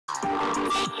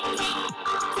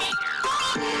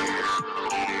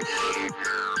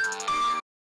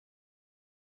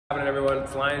Everyone,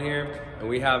 it's Lion here, and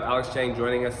we have Alex Chang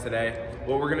joining us today.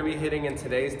 What we're going to be hitting in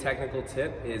today's technical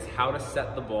tip is how to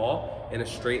set the ball in a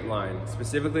straight line.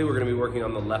 Specifically, we're going to be working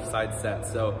on the left side set.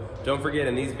 So don't forget,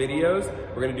 in these videos,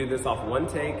 we're going to do this off one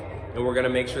take, and we're going to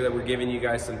make sure that we're giving you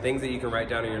guys some things that you can write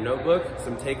down in your notebook,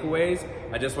 some takeaways.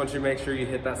 I just want you to make sure you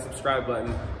hit that subscribe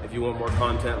button if you want more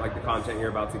content like the content you're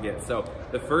about to get. So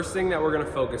the first thing that we're going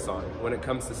to focus on when it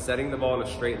comes to setting the ball in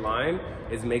a straight line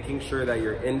is making sure that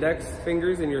your index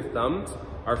fingers and your thumbs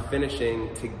are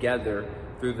finishing together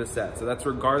through the set. So that's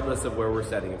regardless of where we're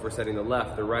setting. If we're setting the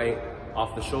left, the right,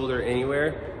 off the shoulder,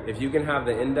 anywhere, if you can have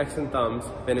the index and thumbs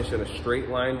finish in a straight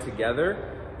line together,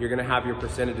 you're gonna have your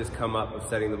percentages come up of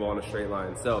setting the ball in a straight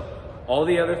line. So all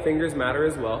the other fingers matter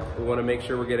as well. We wanna make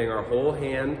sure we're getting our whole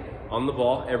hand on the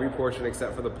ball, every portion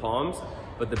except for the palms.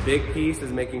 But the big piece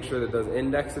is making sure that those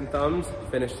index and thumbs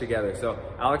finish together. So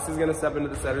Alex is gonna step into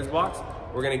the setter's box.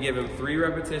 We're gonna give him 3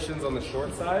 repetitions on the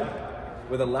short side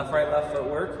with a left, right, left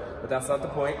footwork, but that's not the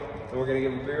point. And we're gonna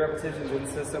give him 3 repetitions in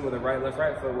the system with a right, left,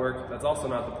 right footwork. That's also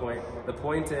not the point. The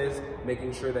point is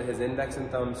making sure that his index and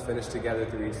thumbs finish together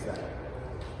through each set.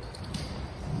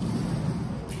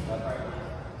 Left, right.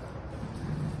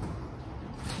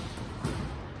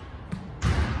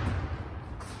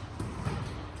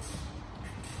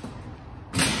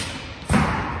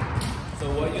 So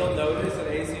what you'll notice in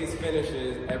AC's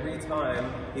finishes, every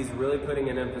time he's really putting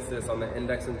an emphasis on the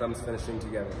index and thumbs finishing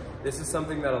together. This is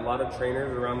something that a lot of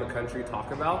trainers around the country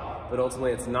talk about, but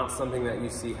ultimately it's not something that you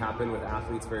see happen with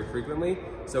athletes very frequently.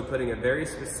 So putting a very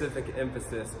specific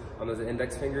emphasis on those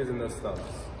index fingers and those thumbs.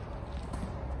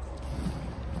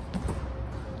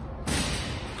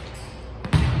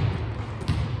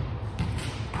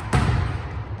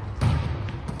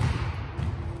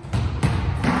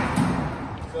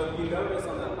 So if you notice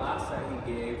on that last set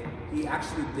he gave, he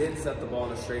actually did set the ball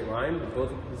in a straight line, but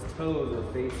both of his toes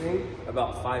are facing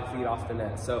about 5 feet off the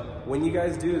net. So when you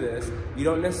guys do this, you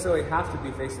don't necessarily have to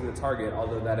be facing the target,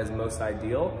 although that is most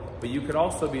ideal, but you could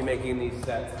also be making these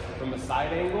sets from a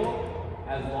side angle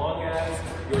as long as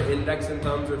your index and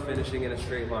thumbs are finishing in a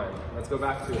straight line. Let's go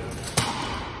back to it.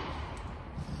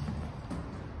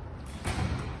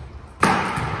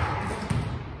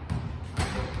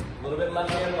 A little bit left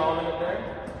hand dominant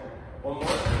there. One more.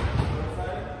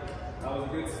 That was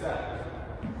a good step.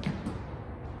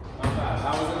 Not bad.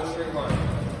 That was in a straight line.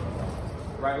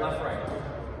 Right, left, right.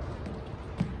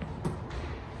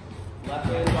 Left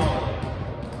hand dominant.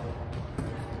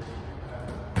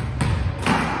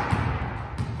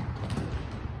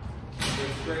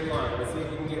 Good straight line. Let's see if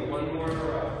we can get one more in a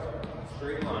row.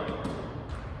 Straight line.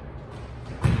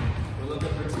 We're looking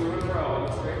for 2 in a row on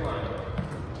the straight line.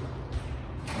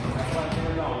 That's left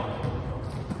hand dominant.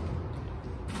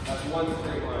 That's 1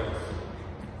 straight line.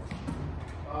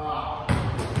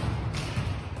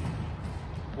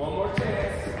 One more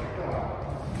chance.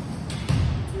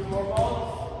 2 more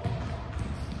balls.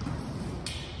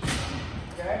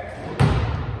 Okay?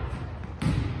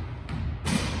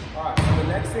 Alright, so the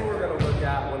next thing we're going to look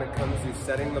at when it comes to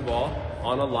setting the ball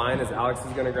on a line, as Alex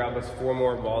is going to grab us 4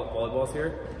 more volleyballs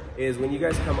here, is when you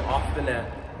guys come off the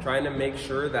net, trying to make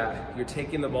sure that you're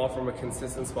taking the ball from a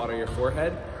consistent spot on your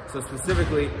forehead. So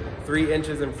specifically, 3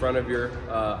 inches in front of your,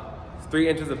 3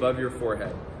 inches above your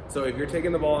forehead. So if you're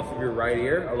taking the ball off of your right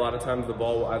ear, a lot of times the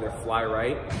ball will either fly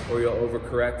right or you'll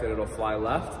overcorrect and it'll fly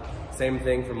left. Same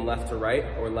thing from left to right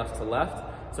or left to left.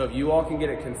 So if you all can get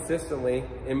it consistently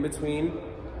in between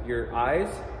your eyes,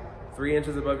 3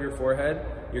 inches above your forehead,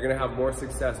 you're gonna have more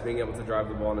success being able to drive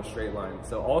the ball in a straight line.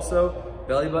 So also,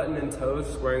 belly button and toes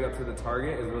squaring up to the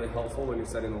target is really helpful when you're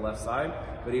setting the left side.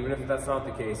 But even if that's not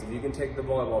the case, if you can take the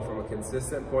volleyball from a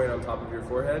consistent point on top of your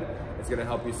forehead, it's gonna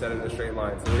help you set it in a straight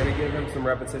line. So we're gonna give him some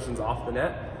repetitions off the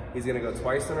net. He's gonna go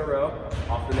twice in a row,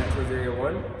 off the net towards area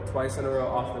 1, twice in a row,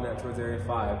 off the net towards area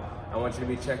 5. I want you to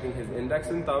be checking his index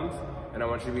and thumbs, and I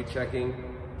want you to be checking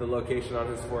the location on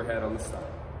his forehead on the stop.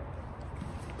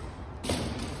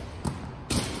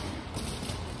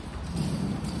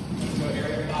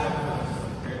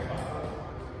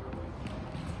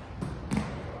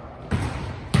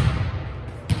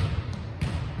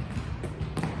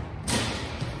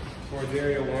 Towards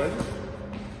area 1.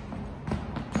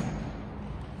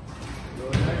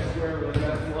 Really nice square, really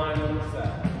nice line on the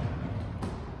set.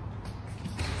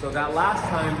 So that last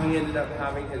time he ended up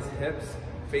having his hips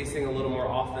facing a little more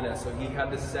off the net, so he had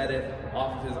to set it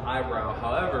off of his eyebrow.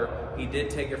 However, he did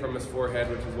take it from his forehead,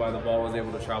 which is why the ball was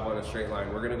able to travel in a straight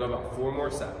line. We're gonna go about 4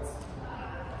 more sets.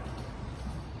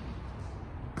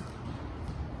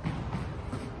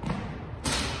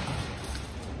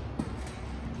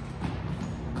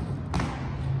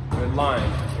 Good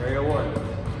line. Area 1.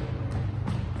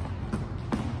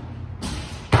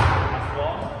 Last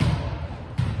ball.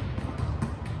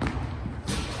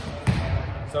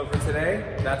 So for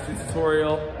today, that's the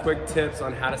tutorial. Quick tips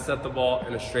on how to set the ball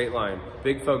in a straight line.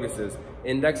 Big focuses.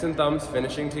 Index and thumbs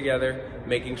finishing together,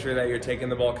 making sure that you're taking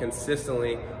the ball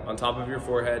consistently on top of your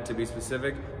forehead, to be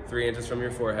specific, 3 inches from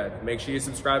your forehead. Make sure you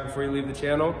subscribe before you leave the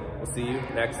channel. We'll see you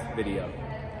next video.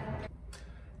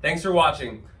 Thanks for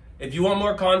watching. If you want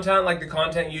more content like the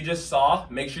content you just saw,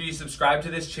 make sure you subscribe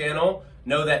to this channel.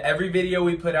 Know that every video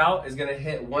we put out is gonna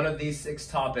hit one of these 6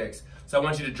 topics. So I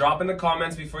want you to drop in the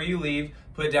comments before you leave,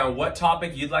 put down what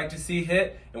topic you'd like to see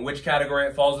hit and which category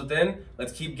it falls within.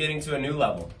 Let's keep getting to a new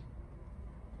level.